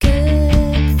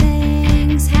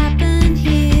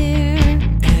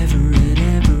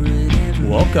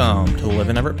Welcome to the Live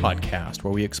in Everett podcast,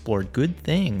 where we explore good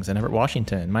things in Everett,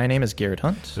 Washington. My name is Garrett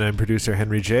Hunt. And I'm producer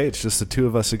Henry J. It's just the two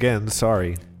of us again.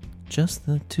 Sorry. Just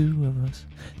the two of us.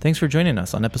 Thanks for joining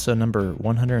us on episode number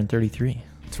 133.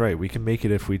 That's right. We can make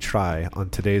it if we try. On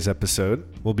today's episode,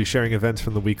 we'll be sharing events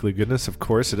from the Weekly Goodness. Of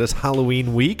course, it is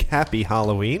Halloween week. Happy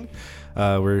Halloween.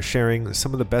 We're sharing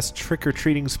some of the best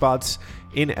trick-or-treating spots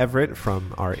in Everett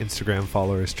from our Instagram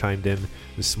followers chimed in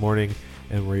this morning.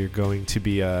 And we're going to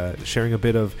be sharing a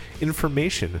bit of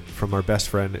information from our best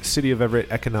friend, City of Everett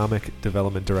Economic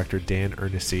Development Director Dan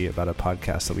Ernessy, about a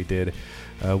podcast that we did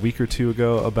a week or two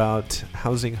ago about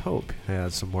Housing Hope. He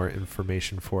has some more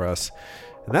information for us.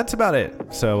 And that's about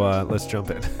it. So let's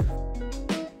jump in.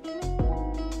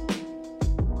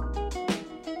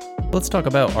 Let's talk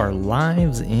about our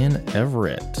lives in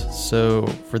Everett. So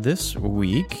for this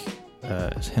week,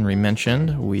 as Henry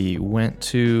mentioned, we went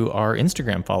to our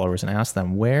Instagram followers and asked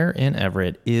them where in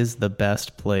Everett is the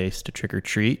best place to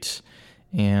trick-or-treat.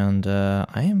 And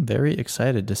I am very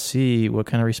excited to see what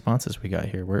kind of responses we got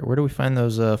here. Where do we find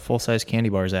those full-size candy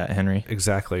bars at, Henry?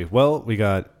 Exactly. Well, we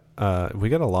got a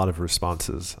lot of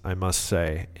responses, I must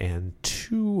say. And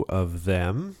two of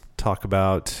them talk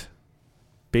about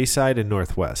Bayside and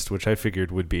Northwest, which I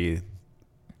figured would be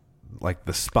like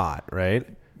the spot, right?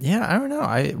 Yeah, I don't know.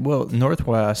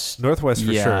 Northwest for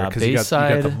sure, because you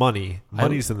got the money.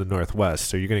 Money's in the Northwest,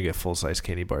 so you're gonna get full size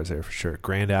candy bars there for sure.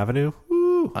 Grand Avenue.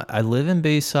 Woo. I live in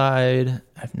Bayside.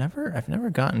 I've never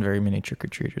gotten very many trick or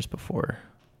treaters before.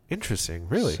 Interesting,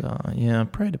 really. So yeah,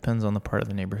 probably depends on the part of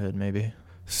the neighborhood, maybe.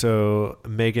 So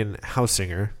Megan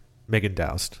Hausinger, Megan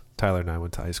Doust. Tyler and I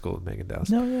went to high school with Megan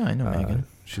Doust. No, yeah, I know Megan.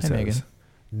 She Hi, says Megan.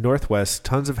 Northwest,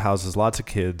 tons of houses, lots of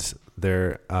kids.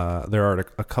 There are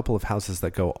a couple of houses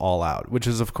that go all out, which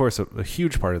is, of course, a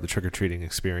huge part of the trick-or-treating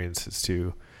experience is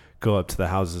to go up to the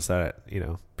houses that,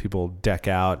 people deck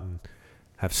out and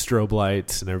have strobe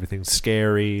lights and everything's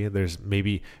scary. There's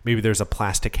maybe there's a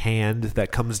plastic hand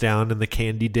that comes down in the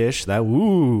candy dish. That,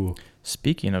 woo!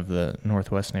 Speaking of the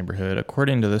Northwest neighborhood,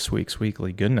 according to this week's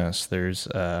Weekly Goodness, there's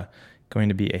going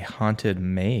to be a haunted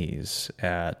maze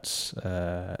at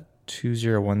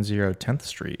 2010 10th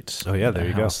Street. Oh yeah, there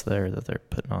you go. House there that they're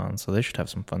putting on, so they should have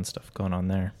some fun stuff going on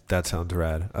there. That sounds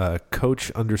rad.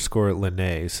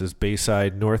 Coach_Lene says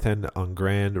Bayside, North End on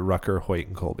Grand, Rucker, Hoyt,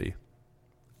 and Colby.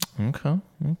 Okay.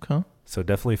 So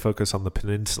definitely focus on the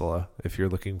peninsula if you're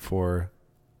looking for.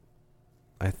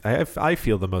 I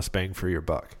feel the most bang for your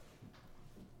buck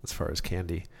as far as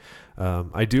candy.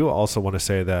 I do also want to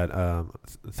say that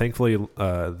thankfully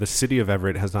the city of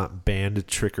Everett has not banned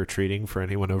trick-or-treating for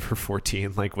anyone over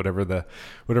 14, like whatever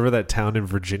that town in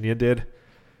Virginia did.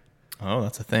 Oh,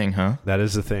 that's a thing, huh? That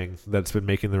is a thing that's been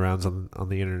making the rounds on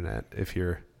the internet. If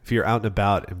you're out and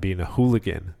about and being a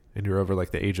hooligan and you're over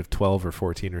like the age of 12 or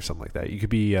 14 or something like that, you could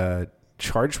be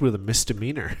charged with a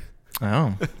misdemeanor.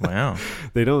 Oh, wow.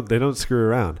 They don't screw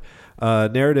around.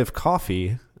 Narrative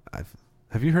Coffee,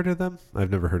 have you heard of them? I've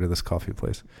never heard of this coffee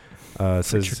place. It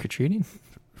says trick-or-treating?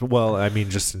 Well, I mean,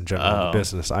 just in general,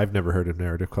 business. I've never heard of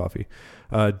Narrative Coffee.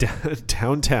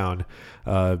 Downtown,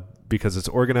 because it's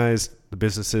organized, the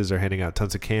businesses are handing out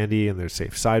tons of candy, and there's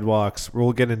safe sidewalks.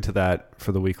 We'll get into that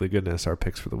for the Weekly Goodness, our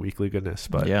picks for the Weekly Goodness.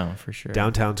 But yeah, for sure.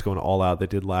 Downtown's going all out. They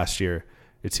did last year.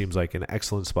 It seems like an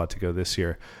excellent spot to go this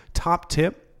year. Top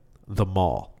tip, the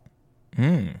mall.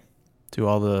 Do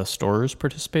all the stores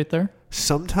participate there?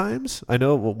 Sometimes. I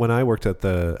know when I worked at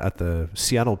the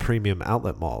Seattle Premium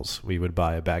Outlet malls, we would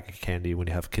buy a bag of candy when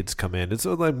you have kids come in. It's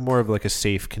like more of like a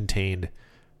safe, contained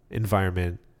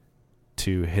environment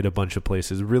to hit a bunch of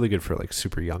places. Really good for like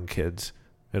super young kids.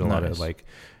 And a lot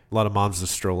of moms with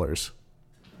strollers.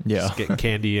 Yeah. Just getting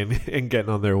candy and getting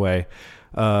on their way.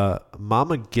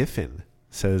 Mama Giffen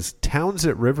says Towns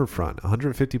at Riverfront,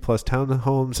 150 plus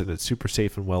townhomes, and it's super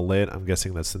safe and well lit. I'm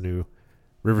guessing that's the new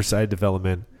Riverside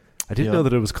development. I didn't know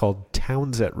that it was called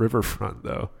Towns at Riverfront,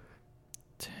 though.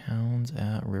 Towns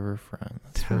at Riverfront.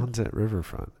 At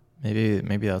Riverfront. Maybe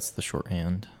that's the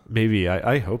shorthand. Maybe.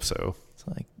 I hope so. It's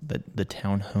like the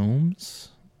townhomes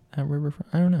at Riverfront.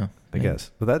 I don't know. I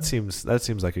guess. But that seems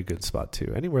like a good spot,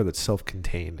 too. Anywhere that's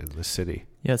self-contained in the city.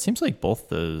 Yeah, it seems like both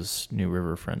those new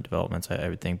riverfront developments, I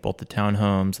would think both the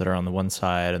townhomes that are on the one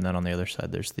side and then on the other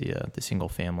side there's the single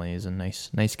families, a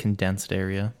nice condensed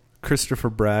area. Christopher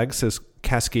Bragg says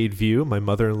Cascade View. My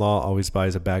mother-in-law always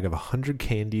buys a bag of 100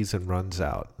 candies and runs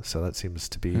out. So that seems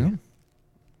to be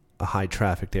a high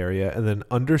trafficked area. And then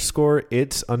 _it's_me_duh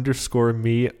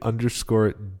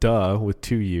with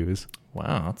 2 U's.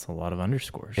 Wow, that's a lot of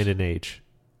underscores. And an H.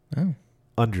 Oh.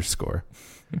 _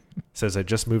 says I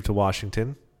just moved to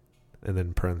Washington. and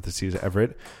then parentheses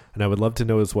Everett. And I would love to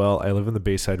know as well, I live in the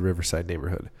Bayside Riverside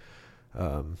neighborhood.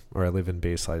 Or I live in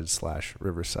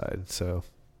Bayside/Riverside. So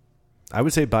I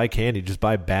would say buy candy. Just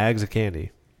buy bags of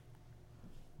candy.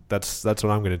 That's what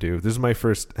I'm going to do. This is my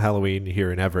first Halloween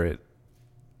here in Everett.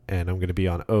 And I'm going to be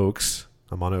on Oaks.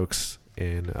 I'm on Oaks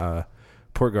in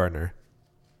Port Gardner.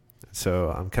 So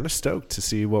I'm kind of stoked to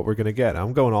see what we're going to get.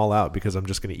 I'm going all out because I'm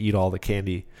just going to eat all the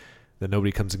candy that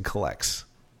nobody comes and collects,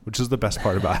 which is the best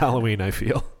part about Halloween, I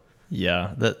feel.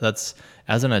 Yeah, that's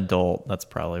as an adult, that's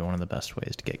probably one of the best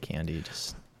ways to get candy.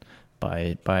 Just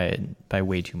buy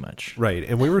way too much. Right.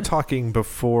 And we were talking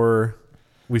before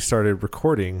we started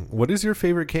recording. What is your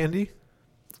favorite candy?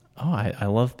 Oh, I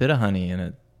love Bit-O-Honey, and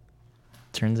it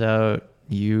turns out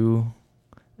you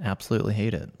absolutely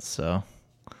hate it. So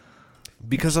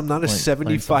because I'm not a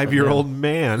 75-year-old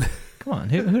man. Come on,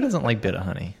 who doesn't like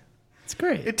Bit-O-Honey? It's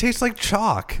great. It tastes like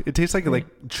chalk. It tastes like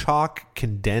chalk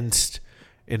condensed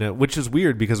in a, which is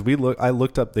weird because I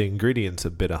looked up the ingredients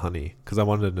of Bit-O-Honey because I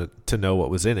wanted to know what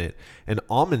was in it, and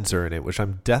almonds are in it, which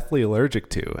I'm deathly allergic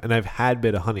to, and I've had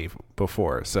Bit-O-Honey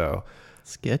before, so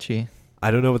sketchy.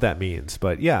 I don't know what that means,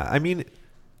 but yeah, I mean,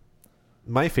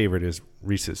 my favorite is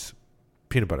Reese's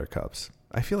peanut butter cups.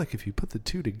 I feel like if you put the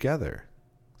two together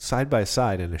side by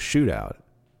side in a shootout,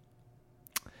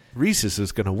 Reese's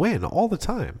is going to win all the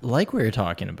time. Like we were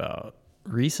talking about,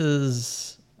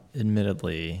 Reese's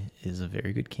admittedly is a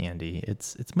very good candy.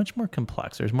 It's much more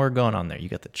complex. There's more going on there. You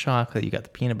got the chocolate, you got the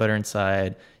peanut butter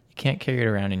inside. You can't carry it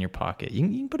around in your pocket. You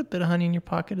can put a bit of honey in your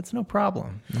pocket. It's no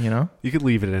problem, you know? You could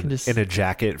leave it in a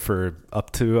jacket for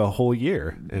up to a whole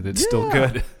year, and it's still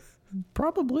good.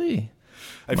 Probably.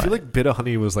 I feel like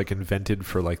Bit-O-Honey was like invented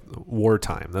for like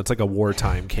wartime. That's like a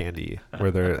wartime candy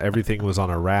where everything was on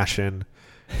a ration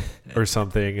or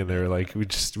something, and they're like, we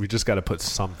just got to put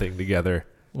something together.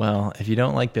 Well, if you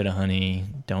don't like Bit-O-Honey,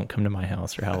 don't come to my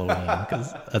house for Halloween,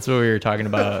 because that's what we were talking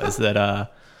about. Is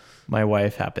that my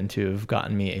wife happened to have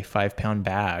gotten me a 5-pound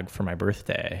bag for my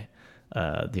birthday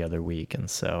the other week, and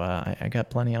so I got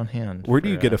plenty on hand. Where do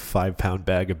you get a 5-pound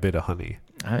bag of Bit-O-Honey?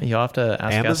 You'll have to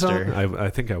ask Amazon? Esther. I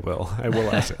think I will. I will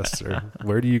ask Esther.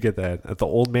 Where do you get that? At the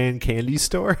Old Man Candy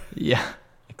Store? Yeah,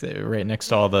 right next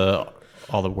to all the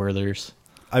Werthers.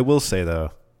 I will say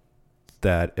though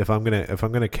that if I'm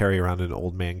gonna carry around an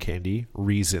Old Man Candy,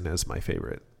 Reason is my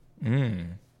favorite. I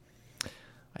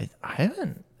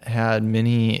haven't had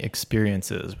many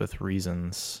experiences with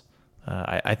Reasons.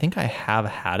 I think I have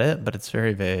had it, but it's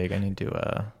very vague. I need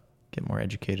to get more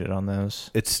educated on those.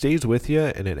 It stays with you,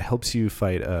 and it helps you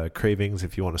fight cravings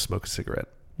if you want to smoke a cigarette.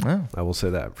 Oh. I will say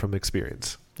that from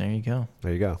experience. There you go.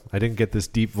 There you go. I didn't get this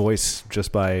deep voice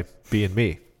just by being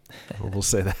me. We'll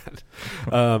say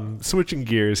that. Switching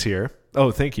gears here. Oh,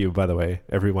 thank you, by the way,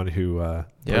 everyone who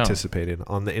participated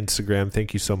on the Instagram.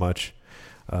 Thank you so much.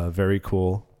 Very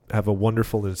cool. Have a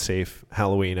wonderful and safe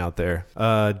Halloween out there.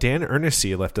 Dan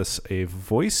Ernesti left us a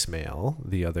voicemail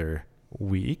the other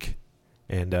week.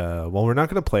 And while we're not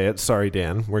going to play it, sorry,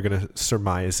 Dan, we're going to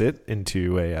surmise it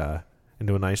into a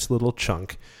nice little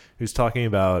chunk. Who's talking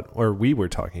about, or we were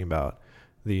talking about,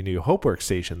 the new Hope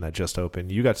Workstation that just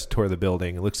opened. You got to tour the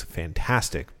building. It looks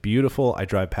fantastic, beautiful. I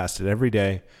drive past it every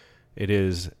day. It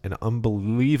is an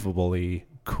unbelievably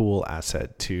cool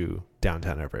asset to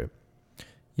downtown Everett.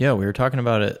 Yeah, we were talking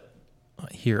about it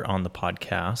here on the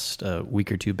podcast a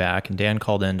week or two back, and Dan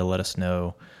called in to let us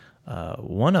know.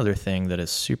 One other thing that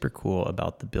is super cool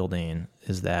about the building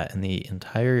is that in the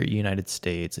entire United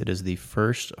States, it is the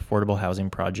first affordable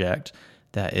housing project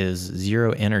that is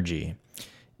zero energy.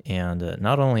 And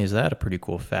not only is that a pretty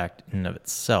cool fact in and of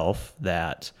itself,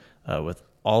 that with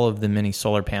all of the many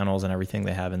solar panels and everything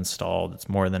they have installed, it's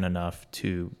more than enough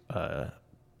to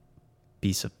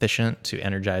be sufficient to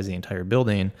energize the entire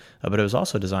building. But it was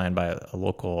also designed by a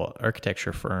local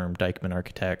architecture firm, Dykman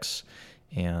Architects.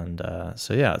 And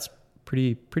so, yeah, it's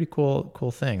pretty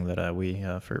cool thing that we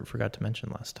forgot to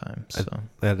mention last time. So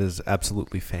that is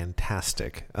absolutely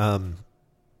fantastic.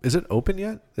 Is it open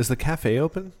yet? Is the cafe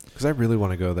open? Because I really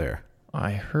want to go there.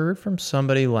 I heard from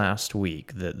somebody last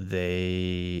week that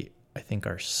they, I think,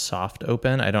 are soft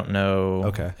open. I don't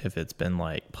know if it's been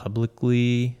like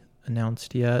publicly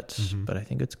announced yet, but I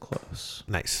think it's close.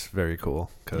 Nice. Very cool.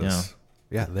 Because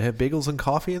yeah, they have bagels and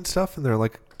coffee and stuff, and they're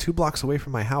like 2 blocks away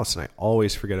from my house, and I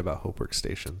always forget about Hope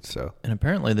Workstation. So, and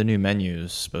apparently the new menu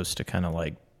is supposed to kind of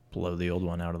like blow the old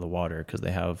one out of the water because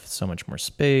they have so much more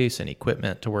space and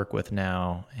equipment to work with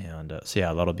now. And so,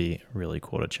 yeah, that'll be really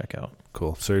cool to check out.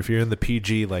 Cool. So if you're in the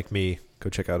PG like me, go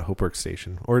check out Hope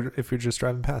Workstation. Or if you're just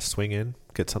driving past, swing in,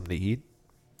 get something to eat.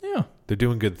 Yeah. They're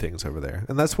doing good things over there.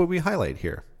 And that's what we highlight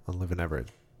here on Live in Everett.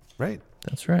 Right?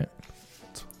 That's right.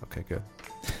 Okay, good.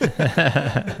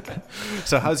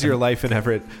 So how's your life in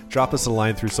Everett? Drop us a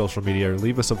line through social media or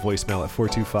leave us a voicemail at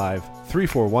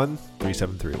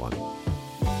 425-341-3731.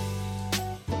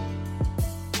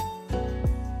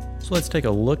 So let's take a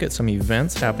look at some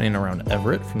events happening around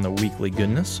Everett from the Weekly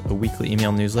Goodness, a weekly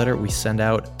email newsletter we send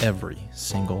out every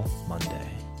single Monday.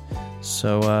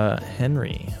 So,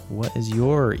 Henry, what is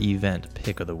your event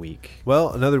pick of the week? Well,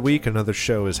 another week, another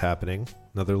show is happening.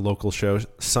 Another local show.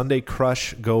 Sunday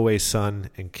Crush, Go Away Sun,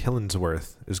 and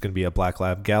Killingsworth is going to be at Black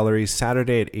Lab Gallery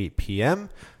Saturday at 8 p.m.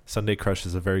 Sunday Crush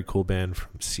is a very cool band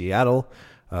from Seattle.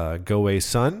 Go Away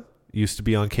Sun used to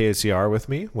be on KSER with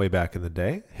me way back in the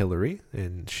day, Hillary,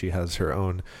 and she has her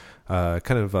own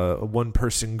kind of a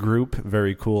one-person group,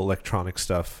 very cool electronic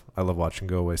stuff. I love watching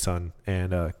Go Away Sun,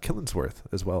 and Killingsworth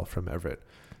as well from Everett.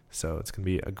 So it's going to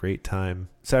be a great time.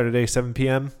 Saturday, 7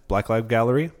 p.m., Black Lab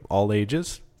Gallery, all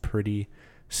ages. Pretty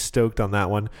stoked on that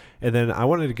one. And then I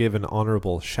wanted to give an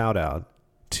honorable shout-out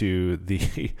to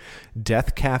the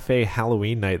Death Cafe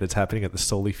Halloween night that's happening at the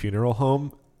Soli Funeral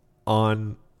Home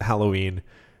on Halloween.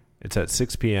 It's at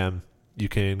 6 p.m. You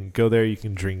can go there, you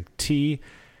can drink tea,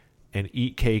 and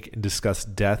eat cake and discuss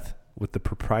death with the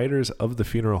proprietors of the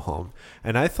funeral home.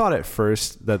 And I thought at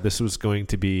first that this was going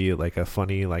to be like a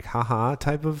funny, like, haha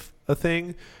type of a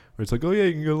thing, where it's like, oh yeah,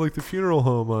 you can go to like the funeral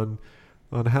home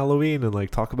on Halloween and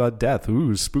like talk about death.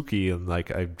 Ooh, spooky. And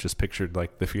like, I just pictured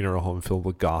like the funeral home filled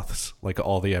with goths, like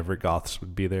all the Everett goths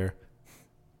would be there,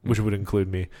 which would include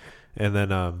me. And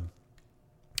then,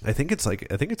 I think it's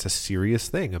a serious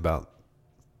thing about,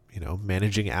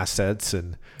 managing assets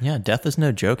and yeah, death is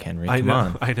no joke, Henry. Come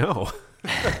on. I know.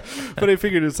 But I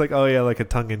figured it's like, oh yeah, like a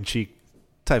tongue-in-cheek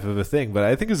type of a thing. But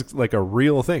I think it's like a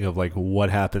real thing of like what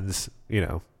happens.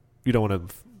 You don't want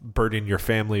to burden your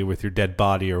family with your dead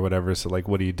body or whatever. So like,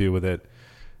 what do you do with it?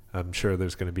 I'm sure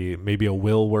there's going to be maybe a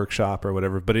will workshop or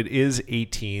whatever. But it is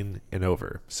 18 and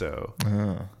over, so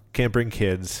can't bring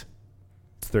kids.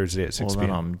 It's Thursday at 6 p.m. Well,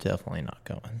 then I'm definitely not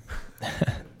going.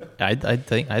 I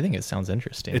think it sounds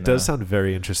interesting. It does sound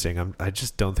very interesting. I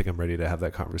just don't think I'm ready to have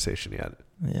that conversation yet.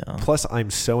 Yeah. Plus,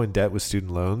 I'm so in debt with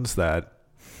student loans that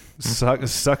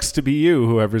sucks to be you,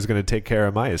 whoever's going to take care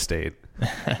of my estate.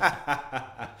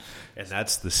 And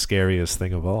that's the scariest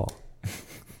thing of all.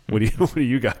 What do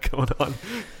you got going on?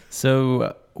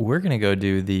 So we're going to go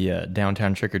do the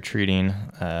downtown trick-or-treating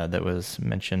that was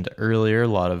mentioned earlier. A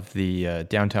lot of the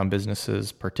downtown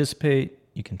businesses participate.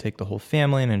 You can take the whole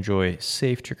family and enjoy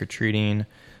safe trick-or-treating.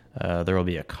 There will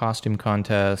be a costume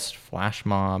contest, flash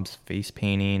mobs, face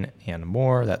painting, and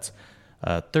more. That's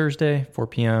Thursday, 4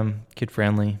 p.m.,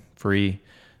 kid-friendly, free.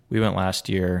 We went last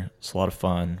year. It's a lot of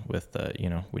fun with,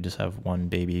 we just have one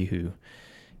baby who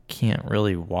can't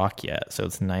really walk yet. So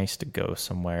it's nice to go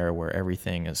somewhere where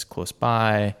everything is close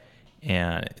by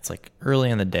and it's like early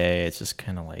in the day. It's just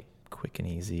kind of like quick and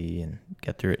easy and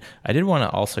get through it. I did want to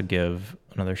also give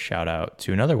another shout out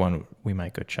to another one we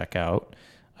might go check out.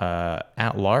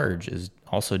 At Large is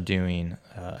also doing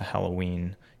a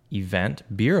Halloween event,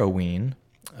 Beer-O-Ween.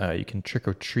 You can trick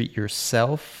or treat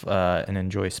yourself and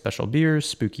enjoy special beers,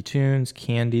 spooky tunes,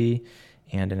 candy,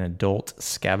 and an adult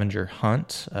scavenger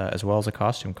hunt, as well as a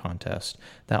costume contest.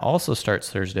 That also starts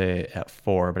Thursday at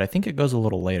 4, but I think it goes a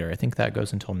little later. I think that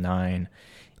goes until 9.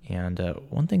 And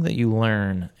one thing that you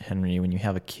learn, Henry, when you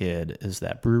have a kid is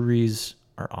that breweries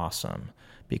are awesome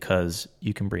because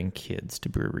you can bring kids to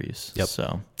breweries. Yep.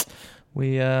 So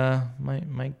we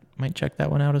might check that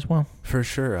one out as well. For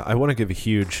sure. I want to give a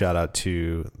huge shout out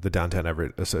to the Downtown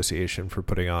Everett Association for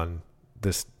putting on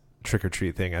this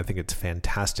trick-or-treat thing. I think it's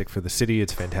fantastic for the city.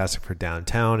 It's fantastic for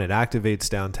downtown. It activates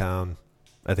downtown.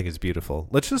 I think it's beautiful.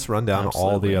 Let's just run down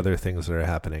all the other things that are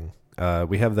happening.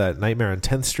 We have that Nightmare on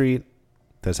 10th Street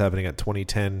that's happening at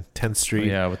 2010 10th Street.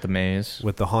 Yeah, with the maze.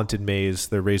 With the Haunted Maze.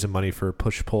 They're raising money for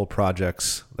push-pull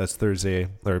projects. That's Thursday,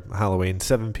 or Halloween,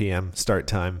 7 p.m. start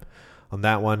time on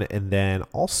that one. And then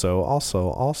also on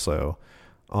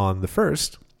the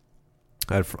 1st,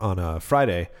 on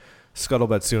Friday,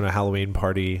 Scuttlebutt's doing a Halloween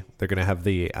party. They're going to have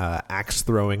the axe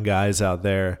throwing guys out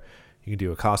there. You can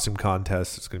do a costume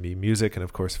contest. It's going to be music and,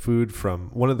 of course, food from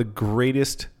one of the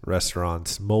greatest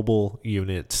restaurants, mobile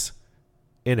units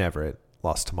in Everett,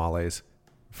 Los Tamales,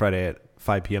 Friday at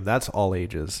 5 p.m. That's all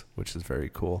ages, which is very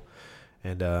cool.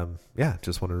 And,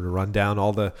 just wanted to run down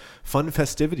all the fun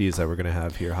festivities that we're going to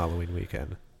have here Halloween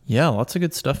weekend. Yeah, lots of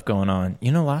good stuff going on.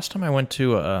 Last time I went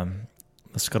to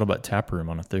the Scuttlebutt Tap Room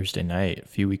on a Thursday night a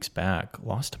few weeks back,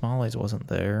 Los Tamales wasn't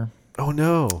there. Oh,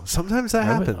 no. Sometimes that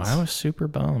happens. I was super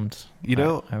bummed.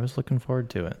 I was looking forward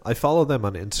to it. I follow them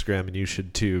on Instagram, and you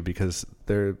should too, because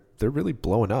they're really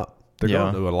blowing up. They're Yeah.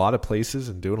 going to a lot of places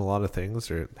and doing a lot of things.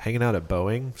 They're hanging out at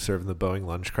Boeing, serving the Boeing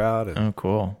lunch crowd, and Oh,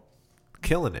 cool.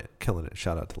 killing it.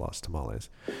 Shout out to Los Tamales.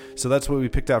 So that's what we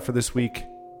picked out for this week.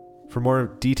 For more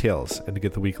details and to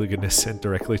get the weekly goodness sent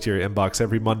directly to your inbox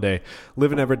every Monday,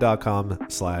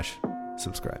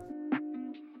 liveineverett.com/subscribe.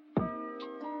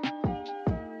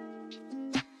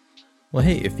 Well,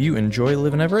 hey, if you enjoy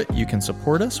Live in Everett, you can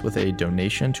support us with a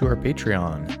donation to our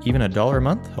Patreon. Even $1 a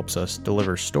month helps us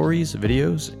deliver stories,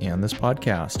 videos, and this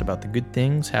podcast about the good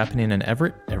things happening in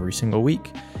Everett every single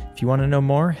week. If you want to know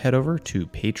more, head over to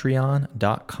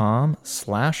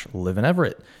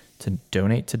patreon.com/liveineverett to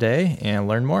donate today and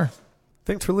learn more.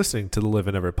 Thanks for listening to the Live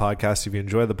in Everett podcast. If you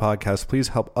enjoy the podcast, please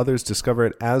help others discover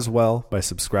it as well by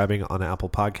subscribing on Apple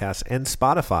Podcasts and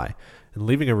Spotify and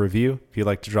leaving a review. If you'd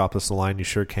like to drop us a line, you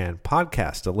sure can.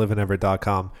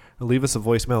 Podcast@liveineverett.com or leave us a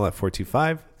voicemail at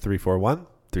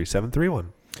 425-341-3731.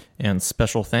 And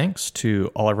special thanks to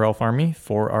Oliver Elf Army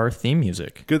for our theme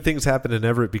music. Good things happen in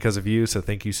Everett because of you, so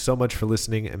thank you so much for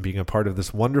listening and being a part of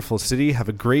this wonderful city. Have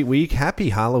a great week. Happy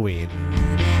Halloween.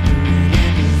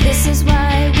 This is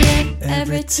why we're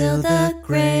Everett till the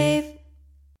grave.